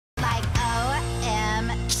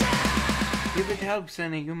If it helps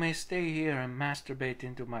any, you may stay here and masturbate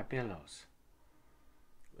into my pillows.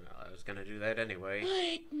 Well, I was gonna do that anyway.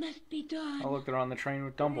 It must be done. Oh, look, they're on the train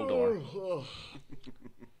with Dumbledore. Oh,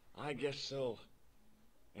 I guess so.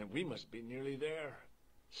 And we must be nearly there.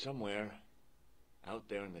 Somewhere. Out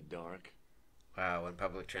there in the dark. Wow, when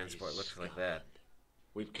public transport looks like that.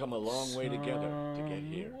 We've come a long way together to get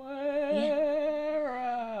here.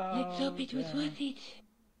 Yeah. Let's hope it was worth it.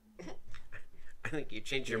 I think you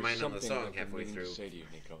changed your mind on the song halfway through. To say to you,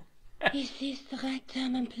 Nico. Is this the right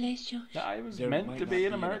time and place, George? I was meant to be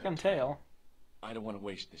an American Tale. I don't want to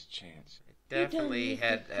waste this chance. Definitely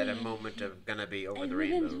had a moment of gonna be over the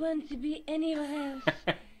rainbow. I wouldn't want to be anywhere else.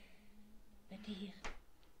 But here,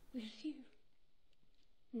 with you.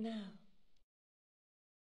 Now.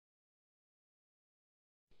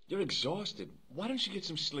 You're exhausted. Why don't you get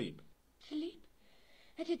some sleep? Sleep?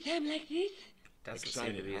 At a time like this? Doesn't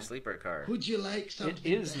seem to be a sleeper car. Would you like something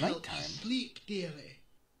It is to help nighttime. you sleep, dearie?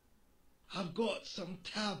 I've got some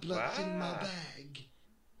tablets in my bag.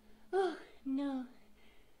 Oh, no.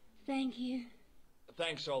 Thank you.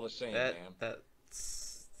 Thanks all the same, ma'am.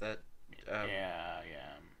 Yeah.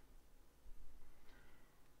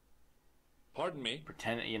 Pardon me?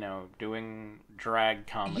 Pretend, doing drag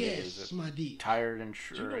comedy Yes, is my dear. tired and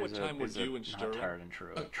true. Do you know what time we're due in not Sterling? tired and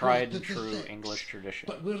true. At Tried and 1:45, true English tradition.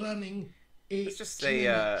 But we're running a Let's just say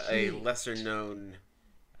a lesser-known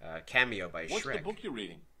cameo by What's Shrek. the book you're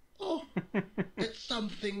reading? Oh, it's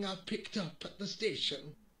something I picked up at the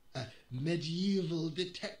station. A medieval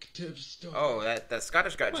detective story. Oh, that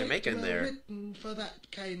Scottish got Quite Jamaican well there. written for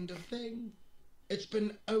that kind of thing. It's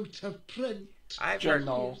been out of print. I've heard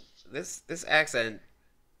Journal. this accent.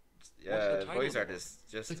 What's the title? Voice artists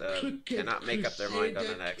just The Crooked cannot make up their mind on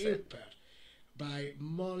an Crusader accent. Caper by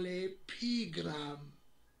Molly Pegram.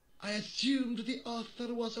 I assumed the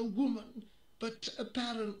author was a woman, but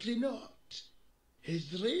apparently not.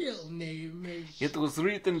 His real name is... It was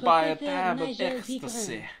written by a Professor tab of Nigel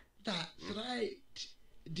ecstasy. That's right.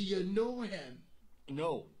 Do you know him?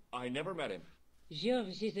 No, I never met him.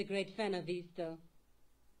 George is a great fan of these, though.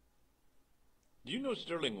 Do you know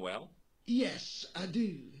Sterling well? Yes, I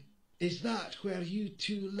do. Is that where you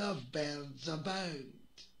two lovebirds abound?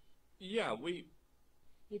 Yeah,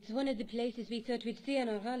 It's one of the places we thought we'd see on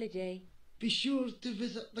our holiday. Be sure to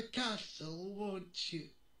visit the castle, won't you?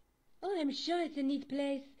 Oh, I'm sure it's a neat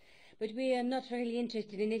place. But we are not really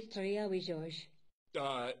interested in history, are we, George?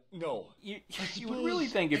 no. You would really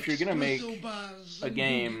think if you're going to make a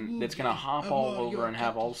game that's going to hop all over and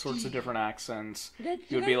have all sorts of different accents, That's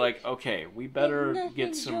you would be right. like, okay, we There's better nothing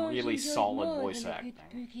get some George really enjoys solid more voice than a good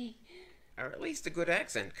acting. boogie. Or at least a good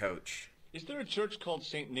accent coach. Is there a church called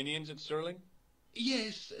St. Ninian's at Sterling?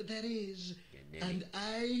 Yes, there is. And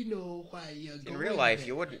I know why you're going In real life, there.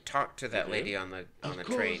 you wouldn't talk to that lady on the Of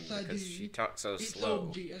train course I because do. she talks so It's slow.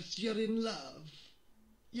 obvious you're in love.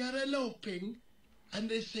 You're eloping, and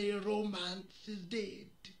they say romance is dead.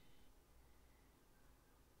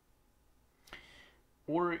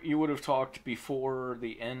 Or you would have talked before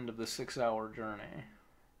the end of the 6-hour journey.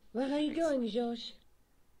 Where are you going, George?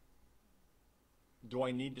 Do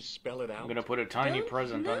I need to spell it out? I'm going to put a tiny Don't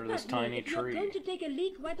present snap under this at me. tiny If you're tree. going to take a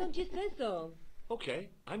leak, why don't you say so? Okay,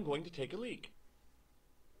 I'm going to take a leak.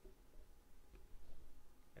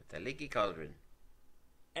 At the leaky cauldron.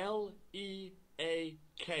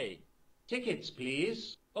 L-E-A-K. Tickets,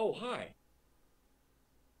 please. Oh, hi.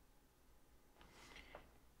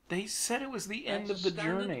 They said it was the end That's of the a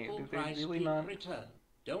standard journey. full Did they price really peak not? return.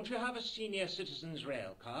 Don't you have a senior citizen's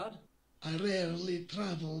rail card? I rarely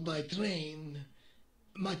travel by train.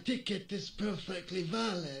 My ticket is perfectly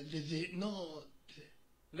valid, is it not?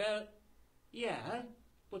 Well, yeah,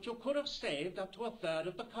 but you could have saved up to a third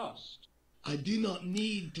of the cost. I do not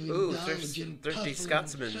need to Ooh, indulge in thrifty puffing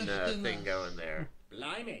Scotsman just thing enough. going there.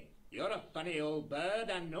 Blimey, you're a funny old bird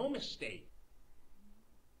and no mistake.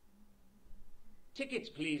 Tickets,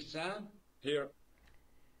 please, sir. Here.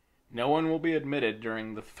 No one will be admitted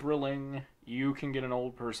during the thrilling "you can get an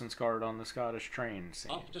old person's card on the Scottish train"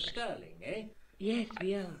 scene. Off to Sterling, eh? Yes,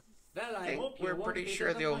 we are. Well, I I think hope you we're won't pretty be sure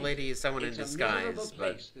the old disappointed. lady is someone in It's disguise, a memorable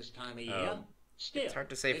but place this time of year. Still, it's hard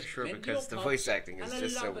to say for there's sure plenty because of the pubs voice acting is and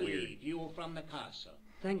just a so lovely weird. view from the castle.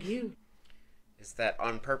 Thank you. Is that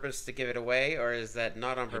on purpose to give it away, or is that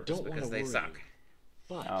not on purpose don't because wanna they worry suck?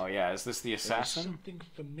 But Oh yeah, is this the there's assassin? something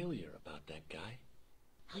familiar about that guy.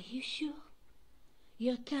 Are you sure?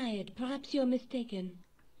 You're tired. Perhaps you're mistaken.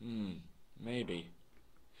 Maybe.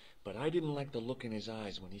 But I didn't like the look in his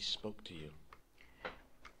eyes when he spoke to you.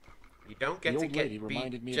 You don't The get to old lady get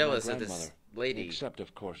reminded me jealous of of my this grandmother. lady. Except,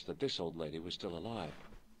 of course, that this old lady was still alive.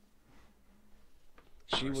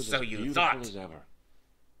 She Or was so as you beautiful thought. as ever.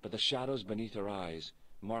 but the shadows beneath her eyes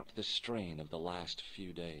marked the strain of the last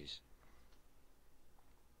few days.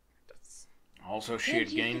 Also, she had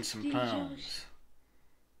gained some pounds.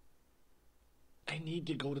 I need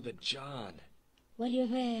to go to the John. While you're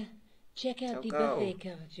there, check out So the go. buffet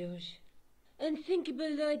car, George.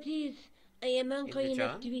 Unthinkable ideas. I am hungry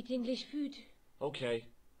enough John? to eat English food. Okay.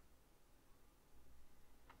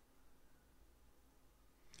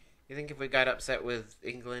 You think if we got upset with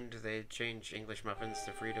England, they'd change English muffins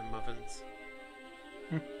to freedom muffins?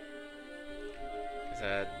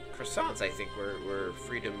 Because croissants, I think, were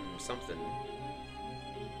freedom something.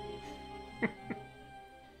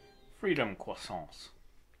 Freedom croissants.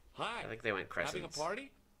 Hi. I think they went Having a crescents.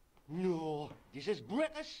 party? No, this is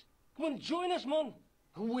British. Come on, join us, man.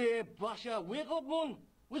 Away, Basha, wake up, man.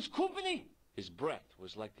 What's company? His breath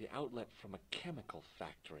was like the outlet from a chemical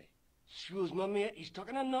factory. Excuse me, mate, he's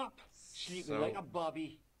taking a nap. Sleeping So- like a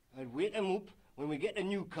bobby. I'll wake him up when we get to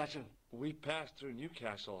Newcastle. We passed through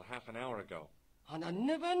Newcastle half an hour ago. And I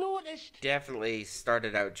never noticed. Definitely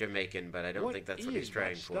started out Jamaican, but I don't think that's what he's is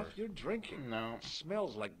trying that for. stuff you're drinking? No. It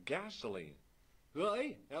smells like gasoline.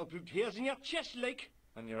 Aye, I'll put hairs in your chest, like.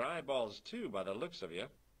 And your eyeballs, too, by the looks of you.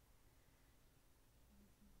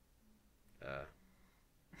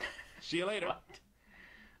 See you later. What?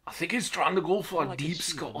 I think he's trying to go for All a I could deep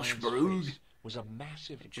see of the Scottish man's brood. face was a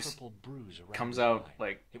massive just purple bruise around Comes his out eye.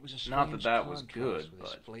 like, It was a not strange that was contrast good, with his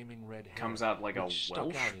but flaming red hair, comes out like a which stuck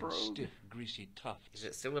Welsh out in brogue. stiff, greasy tufts. Is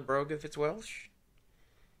it still a brogue if it's Welsh?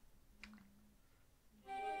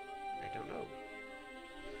 I don't know.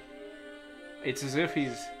 It's as if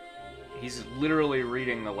he's literally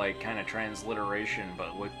reading the like kind of transliteration,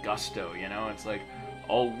 but with gusto. You know, it's like,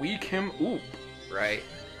 I'll weak him oop. Right?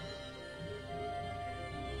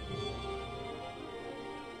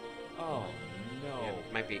 Oh no! Yeah,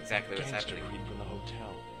 might be exactly what's Gangster happening. creep from the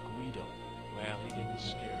hotel, Guido. Well, he didn't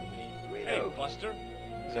scare me. Guido. Hey, Buster.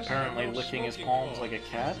 He's apparently licking his palms like a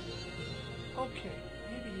cat. Okay,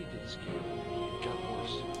 maybe he did scare me. It got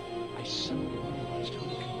worse. I suddenly realized who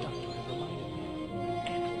the conductor had reminded me of.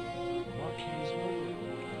 Ethel, Marquis murderer.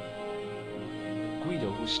 Guido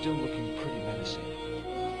was still looking pretty menacing.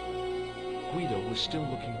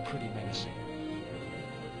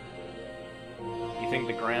 You think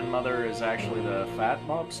the grandmother is actually the fat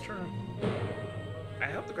mobster? I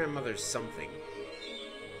hope the grandmother's something.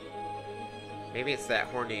 Maybe it's that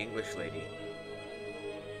horny English lady.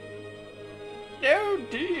 Oh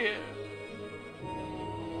dear.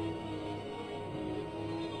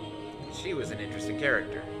 She was an interesting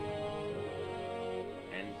character.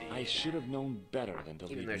 Indeed. I should have known better than to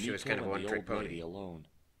Even leave though she was Nico kind of a and the one-trick old lady pony. alone.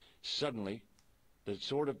 Suddenly, the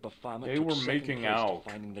sword of Baphomet They took were second making place out. to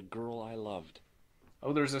finding the girl I loved.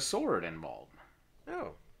 Oh, there's a sword involved.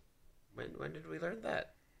 Oh. When did we learn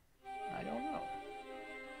that? I don't know.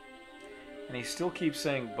 And he still keeps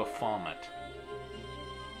saying Baphomet.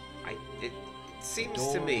 It seems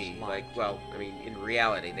Door to was me locked. like, well, I mean, in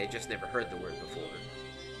reality, they just never heard the word before.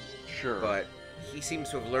 Sure. But he seems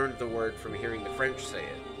to have learned the word from hearing the French say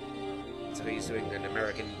it. So he's doing an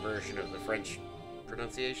American version of the French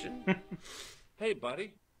pronunciation. Hey,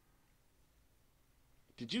 buddy.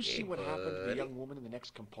 Did you see Hey, what happened to the buddy. young woman in the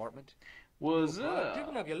next compartment? Was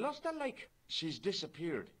Devon, have you lost her, like? She's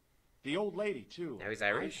disappeared. The old lady, too. Now he's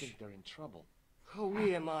Irish? I think they're in trouble. Oh,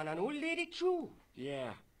 yeah, man, an old lady, too.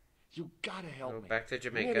 Yeah. You gotta help Go me. back to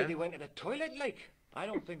Maybe they Jamaica. went to the toilet, like. I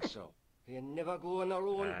don't think so. They never go on their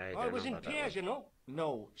own. I don't Always know in about that pairs, one. you know.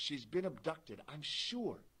 No, she's been abducted. I'm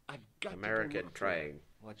sure. I've got to go American look for her. trying.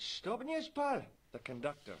 What's stopping you, pal? The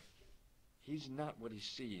conductor. He's not what he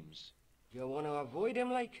seems. You want to avoid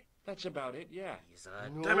him, like? That's about it, yeah. He's a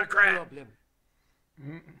No Democrat. problem.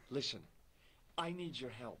 Listen, I need your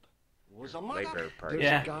help. Was a matter? Labor Party. There's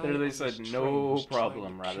a Yeah, guy there they on said this train no who's trying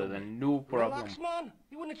problem to rather kill than me. no problem. Relax, man.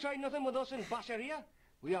 You wouldn't try nothing with us in Basharia.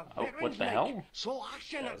 We are Oh, veterans, what the like. hell? So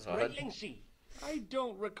action That at was odd. Brightling Sea. I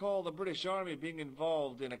don't recall the British Army being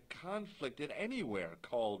involved in a conflict at anywhere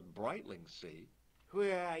called Brightling Sea.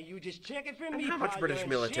 Well, you just take it from And me, how much pal, British you're in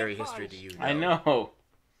military safe history hands. do you know? I know.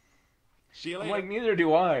 See you I'm later. like, neither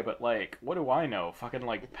do I, but like, what do I know? Fucking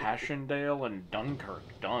like Passchendaele and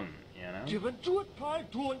Dunkirk done, you know? Give it to it, pal.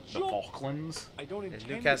 Don't The jump. Falklands? I don't And intend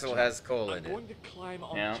Newcastle to has jump. coal I'm in it. going to climb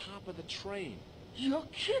on Yeah. top of the train. You're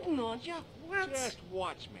kidding, aren't you? What? Just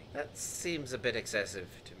watch me. That seems a bit excessive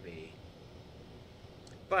to me.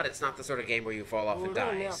 But it's not the sort of game where you fall off and Hold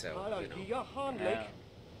on die, now, so, pal. I'll you give know. you a hand, Yeah. like.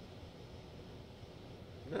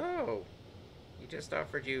 No. He just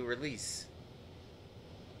offered you release.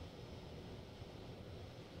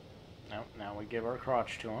 Nope, now we give our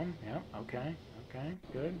crotch to him. Yep, okay,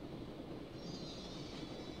 good.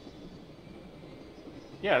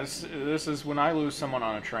 Yeah, this is when I lose someone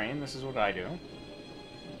on a train. This is what I do.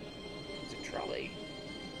 It's a trolley.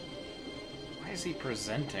 Why is he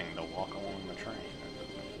presenting to walk along the train?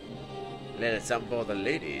 Then it's something for the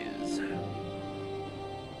ladies.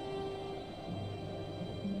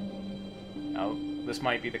 Oh, this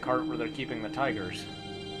might be the cart where they're keeping the tigers.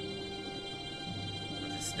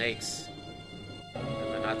 With the snakes.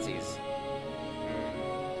 And the Nazis.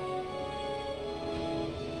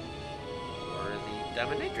 Or the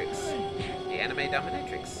dominatrix. The anime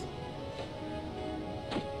dominatrix.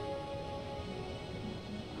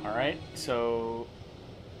 Alright, so...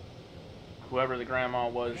 whoever the grandma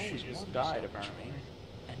was, she just died, apparently.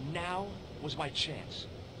 And now was my chance.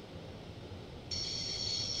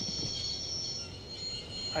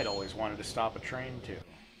 I'd always wanted to stop a train, too.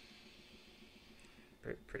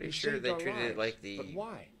 Pretty You sure saved they our treated it lives, like the but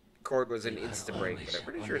why? chord was an insta-break, but I'm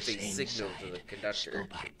pretty sure it's a signal to the conductor.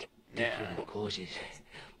 Yeah.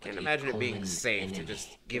 Can't imagine it being safe to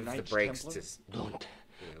just give the brakes to Don't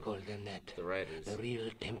call them that. the riders. The real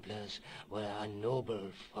Templars were a noble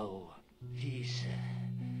foe. These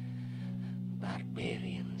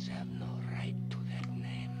barbarians have no right to that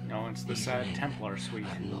name. No, it's the These sad men Templar suite.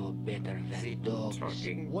 are no better Is he than dogs.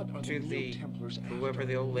 talking What are to the the Neo Templars after? whoever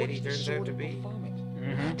the old What lady is the turns sword out to of be? Baphomet?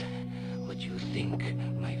 Mm-hmm. What you think,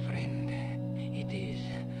 my friend? It is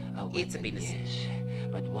a weapon, It's a penis. yes,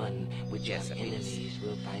 but one which Yes, our a penis. enemies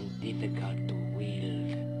will find difficult to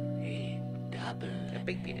wield. A double. A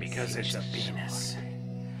big penis. Because it's a sword. penis.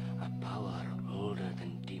 A power older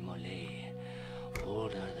than Dimole,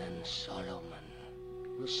 older than Solomon.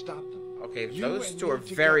 We'll stop them. Okay, You those and two me are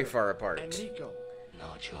very together. far apart. And Nico. No,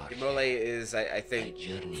 George. Mole is, I My think,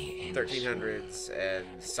 journey ends 1300s, and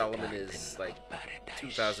Solomon Garden is like of Paradise.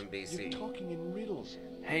 2000 You're BC. talking in riddles.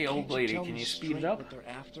 Hey, Can't old lady, tell can me you speed it straight up? What they're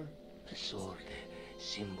after? The sword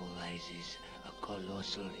symbolizes a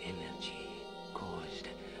colossal energy caused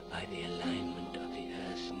by the alignment of the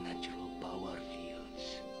Earth's natural power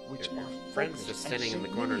fields. Which Your are friend's focused just and standing in the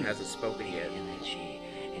corner and serene. hasn't spoken yet. Energy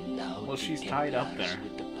endowed Well, the she's tied up Templars there.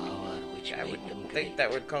 with the power which I made would them think great. that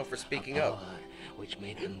would call for speaking A up. power which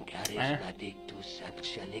made them charismatic to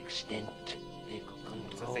such an extent they could I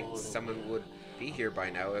control think the someone world. would be here by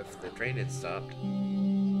now if the train had stopped.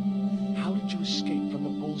 How did you escape from the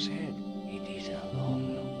bull's head? It is a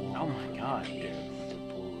long walk Oh my God, from the dude. cliff of the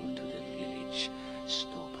bull to the village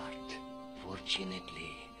Stobart.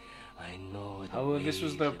 Fortunately, I know the Oh, this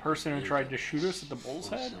was ways the of person who tried to builders. shoot us at the bull's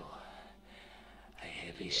head? Also, I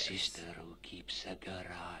have a sister who keeps a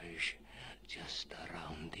garage just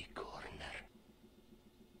around the corner.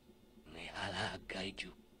 May Allah guide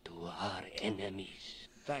you to our enemies.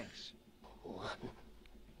 Thanks. One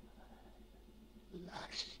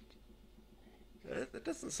last. That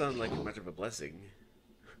doesn't sound like much of a blessing.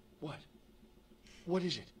 What? What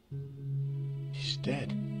is it? He's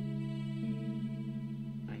dead.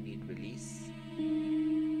 I need release.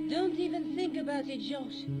 Don't even think about it,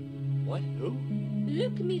 Josh. What? Who?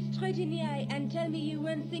 Look me straight in the eye and tell me you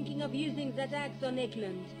weren't thinking of using that axe on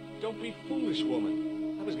Eklund. Don't be foolish,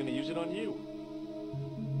 woman. I was gonna use it on you.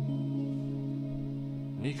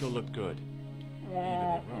 Nico looked good. Even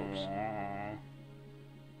in ropes.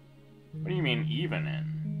 What do you mean, even in?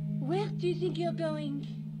 Where do you think you're going?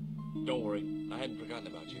 Don't worry, I hadn't forgotten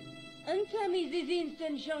about you. And tell me this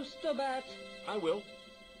instant, Jean Stobart. I will,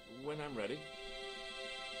 when I'm ready.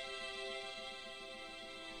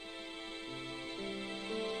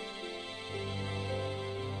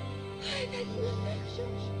 That's not fair,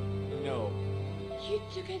 George. No. You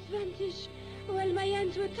took advantage while my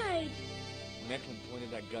hands were tied. When Eklund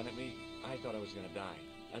pointed that gun at me, I thought I was gonna die.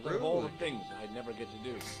 I thought of all the Rude. things I'd never get to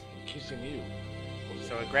do. And kissing you.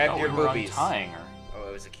 So I grabbed Oh, your we were boobies. untying her. Oh,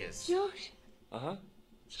 it was a kiss. Josh, Uh-huh.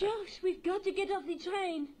 Josh, we've got to get off the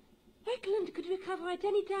train. Eklund could recover at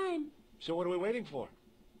any time. So what are we waiting for?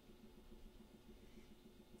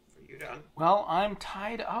 For you, Don. Well, I'm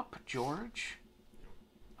tied up, George.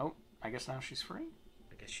 Oh, I guess now she's free?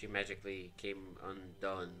 I guess she magically came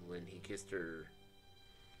undone when he kissed her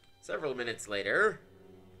several minutes later.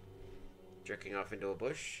 Jerking off into a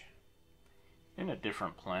bush. In a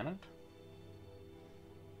different planet?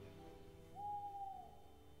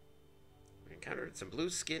 We encountered some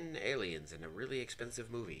blue-skinned aliens in a really expensive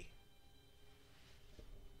movie.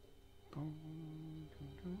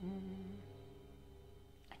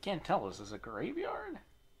 I can't tell. Is this a graveyard?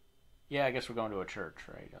 Yeah, I guess we're going to a church,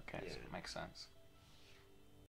 right? Okay, so Yeah. it makes sense.